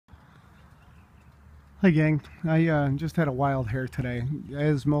Hi gang, I just had a wild hair today.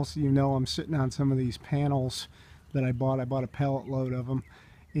 As most of you know, I'm sitting on some of these panels that I bought. I bought a pallet load of them,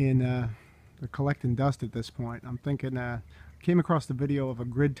 and they're collecting dust at this point. I'm thinking, came across the video of a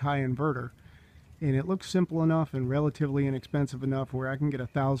grid tie inverter, and it looks simple enough and relatively inexpensive enough where I can get a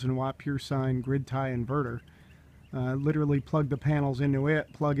 1,000 watt pure sine grid tie inverter. Literally plug the panels into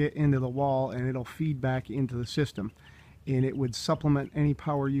it, plug it into the wall, and it'll feed back into the system. And it would supplement any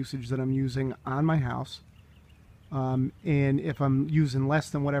power usage that I'm using on my house. And if I'm using less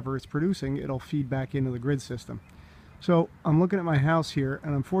than whatever it's producing, it'll feed back into the grid system. So I'm looking at my house here,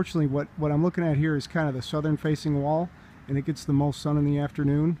 and unfortunately what I'm looking at here is kind of the southern facing wall, and it gets the most sun in the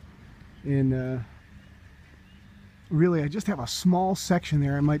afternoon. And really I just have a small section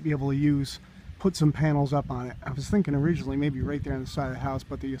there I might be able to use, put some panels up on it. I was thinking originally maybe right there on the side of the house,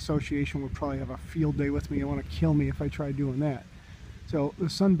 but the association would probably have a field day with me and want to kill me if I tried doing that. So the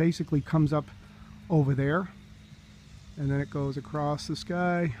sun basically comes up over there, and then it goes across the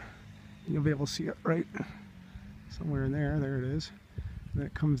sky, and you'll be able to see it right somewhere in there. There it is. And then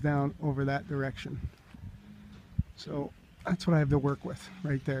it comes down over that direction. So that's what I have to work with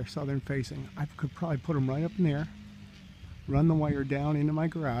right there, southern facing. I could probably put them right up in there, run the wire down into my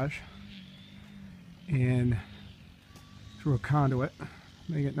garage, and through a conduit,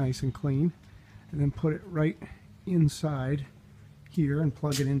 make it nice and clean, and then put it right inside here and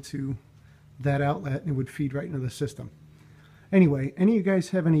plug it into that outlet, and it would feed right into the system. Anyway, any of you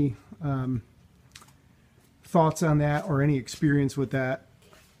guys have any thoughts on that or any experience with that?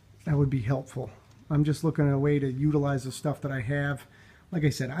 That would be helpful. I'm just looking at a way to utilize the stuff that I have. Like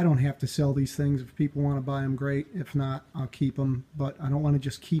I said, I don't have to sell these things. If people want to buy them, great. If not, I'll keep them. But I don't want to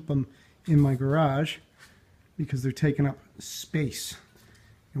just keep them in my garage because they're taking up space.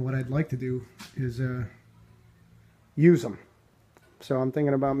 And what I'd like to do is use them. So I'm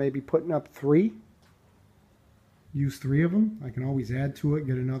thinking about maybe putting up 3. Use 3 of them. I can always add to it,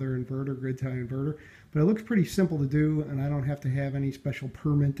 get another inverter, grid tie inverter. But it looks pretty simple to do, and I don't have to have any special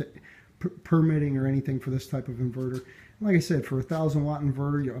permitting or anything for this type of inverter. Like I said, for a 1,000 watt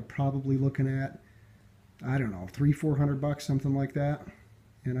inverter, you're probably looking at, I don't know, $300-400, something like that.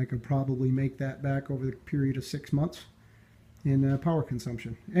 And I could probably make that back over the period of 6 months in power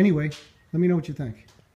consumption. Anyway, let me know what you think.